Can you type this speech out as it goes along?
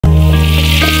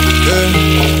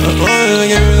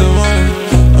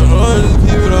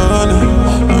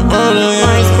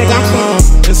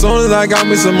I got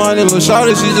me some money, little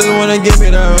shorty, she just wanna give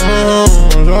me that.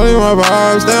 Shorty my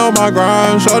vibe, stay on my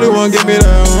grind. Shorty wanna give me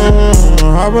that.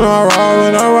 Hop in my ride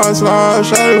when I ride slide.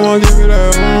 Shorty wanna give me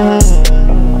that.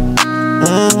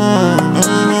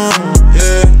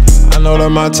 Yeah, I know that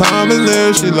my time is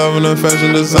near. She loving the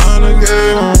fashion designer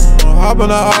girl. Hop in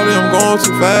the Audi, I'm going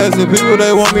too fast. The people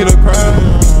they want me to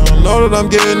crash. Know that I'm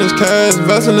getting this cash,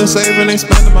 investing and saving, ain't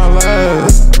spending my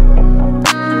last.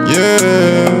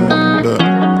 Yeah,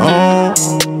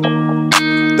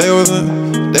 they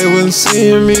wasn't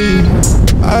seeing me.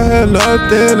 I had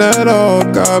nothing at all,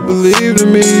 God believed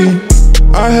in me.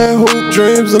 I had hoop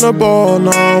dreams and a ball,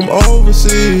 now I'm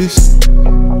overseas.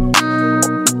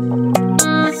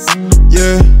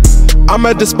 Yeah, I'm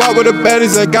at the spot with the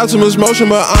baddies that got too much motion,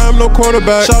 but I am no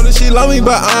quarterback. Shawty, she love me,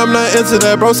 but I'm not into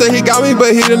that. Bro said he got me,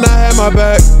 but he did not have my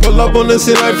back. Pull up on the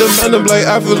scene like the Men in Black.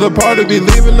 After the party, be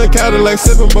leaving the Cadillac,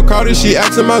 sipping Bacardi. She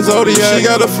asking my Zodiac. She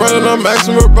got a friend and I'm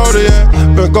asking her Brody.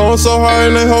 Been going so hard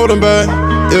and they holding back.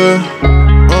 Yeah,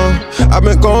 I've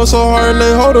been going so hard and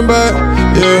they holding back.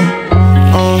 Yeah,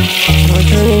 I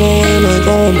came a long way and I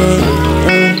going back.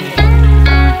 Yeah.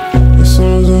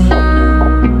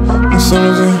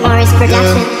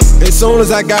 As soon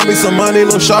as I got me some money,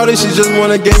 little shorty, she just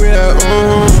wanna give me that.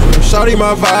 Shorty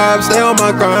my vibe, stay on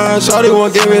my grind. Shorty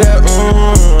wanna give me that.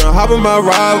 Hop in my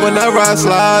ride when that ride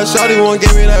slide. Shorty wanna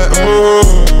give me that.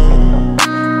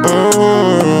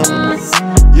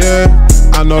 Yeah,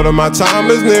 I know that my time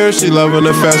is near. She loving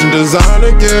the fashion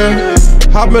designer gear.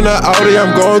 Hop in the Audi,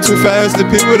 I'm going too fast. The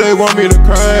people they want me to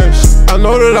crash. I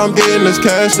know that I'm getting this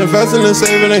cash, investing and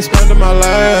saving, ain't spending my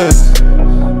last.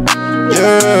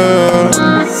 Yeah,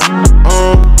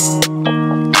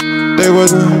 they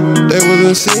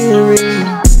wasn't seeing me.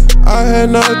 I had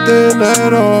nothing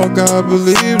at all, God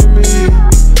believed in me.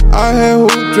 I had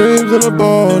hoop dreams and a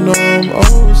ball, now I'm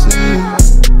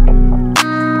overseas.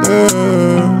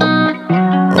 Yeah.